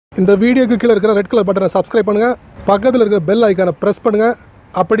இந்த வீடியோக்கு கீழே இருக்கிற ரெட் கலர் பட்டனை சப்ஸ்கிரைப் பண்ணுங்கள், பக்கத்தில் இருக்கிற பெல் ஐக்கானை ப்ரெஸ் பண்ணுங்கள்,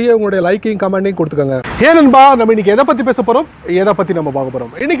 அப்படியே உங்களுடைய லைக்கையும் கமெண்ட்டையும் கொடுத்துக்கோங்க. ஏனன்பா நம்ம இன்னைக்கு எதை பற்றி பேச போகிறோம், எதை பற்றி நம்ம பார்க்க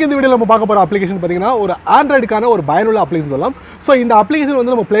போகிறோம். இன்றைக்கி இந்த வீடியோவில் நம்ம பார்க்க போகிற அப்ளிகேஷன் பார்த்தீங்கன்னா ஒரு ஆண்ட்ராய்டுக்கான ஒரு பயனுள்ள அப்ளிகேஷன் சொல்லலாம். ஸோ இந்த அப்ளிகேஷன்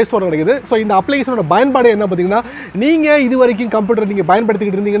வந்து நம்ம ப்ளே ஸ்டோரில் கிடைக்குது. ஸோ இந்த அப்ளிகேஷனோட பயன்பாடு என்ன பார்த்தீங்கன்னா, நீங்கள் இது வரைக்கும் கம்ப்யூட்டர் நீங்கள்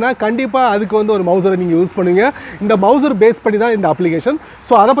பயன்படுத்திக்கிட்டு இருந்தீங்கன்னா கண்டிப்பாக அதுக்கு வந்து ஒரு மவுசரை நீங்கள் யூஸ் பண்ணுவீங்க. இந்த மவுசர் பேஸ் பண்ணி தான் இந்த அப்ளிகேஷன்.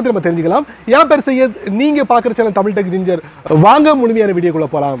 ஸோ அதை பற்றி நம்ம தெரிஞ்சுக்கலாம். ஏன் பேர் செய்ய நீங்கள் பார்க்குற சேனல் தமிழ் டெக் ஜிஞ்சர். வாங்க முழுமையான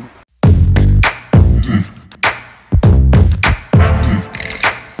வீடியோக்குள்ளே போகலாம்.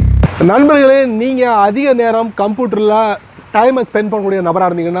 நண்பர்களே, நீங்கள் அதிக நேரம் கம்ப்யூட்டரில் டைமை ஸ்பெண்ட் பண்ணக்கூடிய நபராக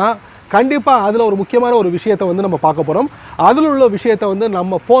இருந்தீங்கன்னா கண்டிப்பாக அதில் ஒரு முக்கியமான ஒரு விஷயத்தை வந்து நம்ம பார்க்க போகிறோம். அதில் உள்ள விஷயத்தை வந்து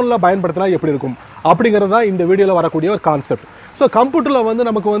நம்ம ஃபோனில் பயன்படுத்தினா எப்படி இருக்கும் அப்படிங்கிறது தான் இந்த வீடியோவில் வரக்கூடிய ஒரு கான்செப்ட். ஸோ கம்ப்யூட்டரில் வந்து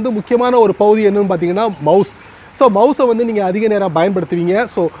நமக்கு வந்து முக்கியமான ஒரு பகுதி என்னன்னு பார்த்தீங்கன்னா மவுஸ். ஸோ மவுஸை வந்து நீங்கள் அதிக நேரம் பயன்படுத்துவீங்க.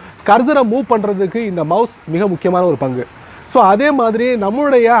 ஸோ கர்சரை மூவ் பண்ணுறதுக்கு இந்த மவுஸ் மிக முக்கியமான ஒரு பங்கு. ஸோ அதே மாதிரி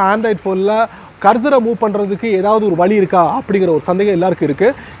நம்மளுடைய ஆண்ட்ராய்ட் ஃபோனில் கர்சரை மூவ் பண்ணுறதுக்கு ஏதாவது ஒரு வழி இருக்கா அப்படிங்கிற ஒரு சந்தேகம் எல்லாருக்கும்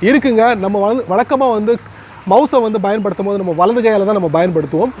இருக்குங்க. நம்ம வழக்கமாக வந்து மவுஸை வந்து பயன்படுத்தும் போது நம்ம வலது கையால் தான் நம்ம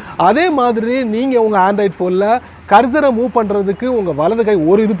பயன்படுத்துவோம். அதே மாதிரி நீங்கள் உங்கள் ஆண்ட்ராய்ட் ஃபோனில் கர்சரை மூவ் பண்ணுறதுக்கு உங்கள் வலது கை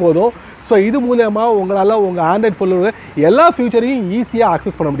ஒரு இது போதும். ஸோ இது மூலமாக உங்களால் உங்கள் ஆண்ட்ராய்ட் ஃபோனில் எல்லா ஃபியூச்சரையும் ஈஸியாக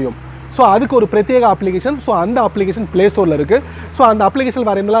ஆக்சஸ் பண்ண முடியும். ஸோ அதுக்கு ஒரு பிரத்யேக அப்ளிகேஷன். ஸோ அந்த அப்ளிகேஷன் ப்ளே ஸ்டோரில் இருக்குது. ஸோ அந்த அப்ளிகேஷன்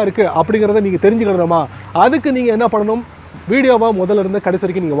வேறு என்னெல்லாம் இருக்குது அப்படிங்கிறத நீங்கள் தெரிஞ்சுக்கணுமா, அதுக்கு நீங்கள் என்ன பண்ணணும், வீடியோவை முதல்ல இருந்து கடைசி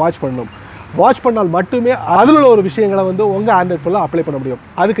வரைக்கும் நீங்கள் வாட்ச் பண்ணணும். வாட்ச் பண்ணால் மட்டுமே அதில் உள்ள ஒரு விஷயங்களை வந்து உங்கள் ஆண்ட்ராய்ட் ஃபோனில் அப்ளை பண்ண முடியும்.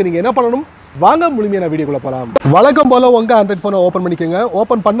 அதுக்கு நீங்கள் என்ன பண்ணணும், வாங்க முழுமையான வீடியோக்குள்ளே போகலாம். வழக்கம் போல் உங்கள் ஆண்ட்ராய்ட் ஃபோனை ஓப்பன் பண்ணிக்கோங்க.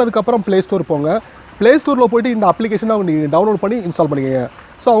 ஓப்பன் பண்ணதுக்கப்புறம் ப்ளே ஸ்டோர் போங்க. ப்ளே ஸ்டோரில் போய்ட்டு இந்த அப்ளிகேஷனை நீங்கள் டவுன்லோட் பண்ணி இன்ஸ்டால் பண்ணிக்கோங்க.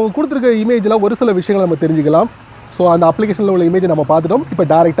 ஸோ அவங்க கொடுத்துருக்க இமேஜில் ஒரு சில விஷயங்களை நம்ம தெரிஞ்சுக்கலாம். ஸோ அந்த அப்ளிகேஷனில் உள்ள இமேஜை நம்ம பார்த்துட்டோம். இப்போ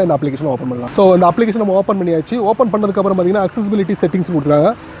டேரெக்டாக இந்த அப்ளிகேஷனை ஓப்பன் பண்ணலாம். ஸோ இந்த அப்ளிகேஷன் நம்ம ஓப்பன் பண்ணியாச்சு. ஓப்பன் பண்ணதுக்கப்புறம் பார்த்தீங்கன்னா அக்சசிபிலிட்டி செட்டிங்ஸ்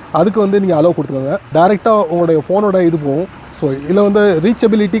கொடுத்துருக்காங்க. அதுக்கு வந்து நீங்கள் அலோவ் கொடுத்துக்கோங்க. டேரெக்டாக உங்களுடைய ஃபோனோட இது போகும். ஸோ இதில் வந்து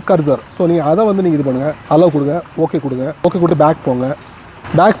ரீச்சபிலிட்டி கர்சர். ஸோ நீங்கள் அதை வந்து நீங்கள் இது பண்ணுங்கள், அலோவ் கொடுங்க, ஓகே கொடுங்க. ஓகே கொடுத்து பேக் போங்க.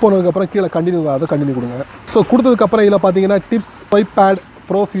 பேக் போனதுக்கப்புறம் கீழே கண்டினியூ, அதை கண்டினியூ கொடுங்க. ஸோ கொடுத்ததுக்கப்புறம் இதில் பார்த்தீங்கன்னா tips, swipe bad,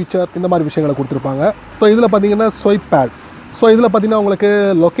 bro future இந்த மாதிரி விஷயங்களை கொடுத்துருப்பாங்க. ஸோ இதில் பார்த்தீங்கன்னா ஸ்வைப் பேட். ஸோ இதில் பார்த்தீங்கன்னா உங்களுக்கு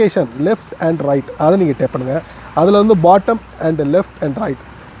லொக்கேஷன் லெஃப்ட் அண்ட் ரைட் அதை நீங்கள் டேப் பண்ணுங்கள். அதில் வந்து bottom and left and right,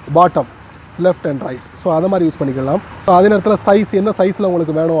 bottom left and right. So அதை மாதிரி யூஸ் பண்ணிக்கலாம். ஸோ அதே நேரத்தில் சைஸ் என்ன சைஸில்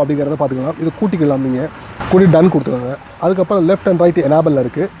உங்களுக்கு வேணும் அப்படிங்கிறத பார்த்துக்கலாம். இது கூட்டிக்கலாம். நீங்கள் கூட்டி டன் கொடுத்துக்கோங்க. அதுக்கப்புறம் லெஃப்ட் அண்ட் ரைட் எனேபிளில்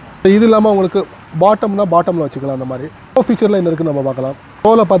இருக்குது. ஸோ இது இல்லாமல் உங்களுக்கு பாட்டம்னா பாட்டமில் வச்சுக்கலாம். அந்த மாதிரி ப்ரோ ஃபீச்சரில் என்ன இருக்குன்னு நம்ம பார்க்கலாம்.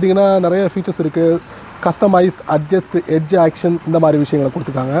 ப்ரோவில் பார்த்தீங்கன்னா நிறைய ஃபீச்சர்ஸ் இருக்குது. கஸ்டமைஸ், அட்ஜஸ்ட், எட்ஜ் ஆக்ஷன் இந்த மாதிரி விஷயங்களை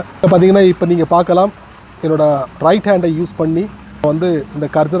கொடுத்துருக்காங்க. இப்போ பார்த்தீங்கன்னா இப்போ நீங்கள் பார்க்கலாம், என்னோடய ரைட் ஹேண்டை யூஸ் பண்ணி வந்து இந்த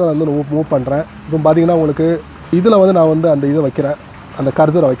கர்சரை வந்து மூவ் பண்ணுறேன். இப்போ பார்த்தீங்கன்னா உங்களுக்கு இதில் வந்து நான் வந்து அந்த இதை வைக்கிறேன், அந்த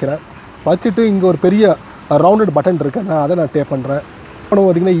கர்சரை வைக்கிறேன். வச்சுட்டு இங்கே ஒரு பெரிய ரவுண்டட் பட்டன் இருக்குது, நான் அதை நான் டேப் பண்ணுறேன். அப்புறம்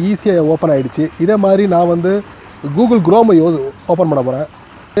பார்த்திங்கன்னா ஈஸியாக ஓப்பன் ஆகிடுச்சு. இதே மாதிரி நான் வந்து கூகுள் குரோமை ஓப்பன் பண்ண போகிறேன்.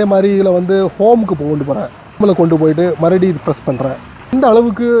 அதே மாதிரி இதில் வந்து ஹோமுக்கு கொண்டு போகிறேன். ஹோமில் கொண்டு போயிட்டு மறுபடியும் இது ப்ரெஸ் பண்ணுறேன். இந்த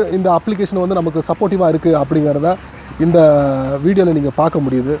அளவுக்கு இந்த அப்ளிகேஷன் வந்து நமக்கு சப்போர்ட்டிவாக இருக்குது அப்படிங்கிறத இந்த வீடியோவில் நீங்கள் பார்க்க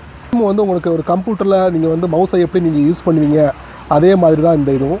முடியுது. வந்து உங்களுக்கு ஒரு கம்ப்யூட்டரில் நீங்கள் வந்து மவுஸை எப்படி நீங்கள் யூஸ் பண்ணுவீங்க அதே மாதிரி தான்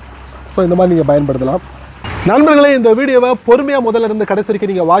இந்த இதுவும். ஸோ இந்த மாதிரி நீங்கள் பயன்படுத்தலாம். நண்பர்களே, இந்த வீடியோவை பொறுமையாக முதல்ல இருந்து கடைசி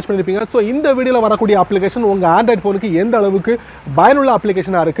வரைக்கும் நீங்கள் வாட்ச் பண்ணியிருப்பீங்க. ஸோ இந்த வீடியோவில் வரக்கூடிய அப்ளிகேஷன் உங்கள் ஆண்ட்ராய்ட் ஃபோனுக்கு எந்த அளவுக்கு பயனுள்ள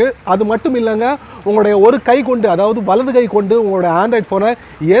அப்ளிகேஷனாக இருக்குது, அது மட்டும் இல்லைங்க, உங்களுடைய ஒரு கை கொண்டு, அதாவது வலது கை கொண்டு உங்களுடைய ஆண்ட்ராய்ட் ஃபோனை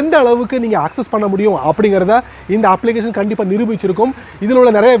எந்த அளவுக்கு நீங்கள் ஆக்சஸ் பண்ண முடியும் அப்படிங்கிறத இந்த அப்ளிகேஷன் கண்டிப்பாக நிரூபிச்சிருக்கும். இதில்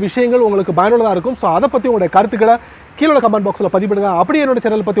உள்ள நிறைய விஷயங்கள் உங்களுக்கு பயனுள்ளதாக இருக்கும். ஸோ அதை பற்றி உங்களுடைய கருத்துக்களை கீழே கமெண்ட் பாக்ஸில் பதிவிடுங்க. அப்படியே என்னோட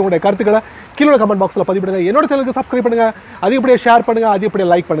சேனல் பற்றி உங்களுடைய கருத்துக்களை கீழே கமெண்ட் பாக்ஸில் பதிவிடுங்க. என்னோட சேனலுக்கு சப்ஸ்கிரைப் பண்ணுங்கள், அது இப்படியே ஷேர் பண்ணுங்கள், அது இப்படியே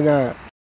லைக் பண்ணுங்கள்.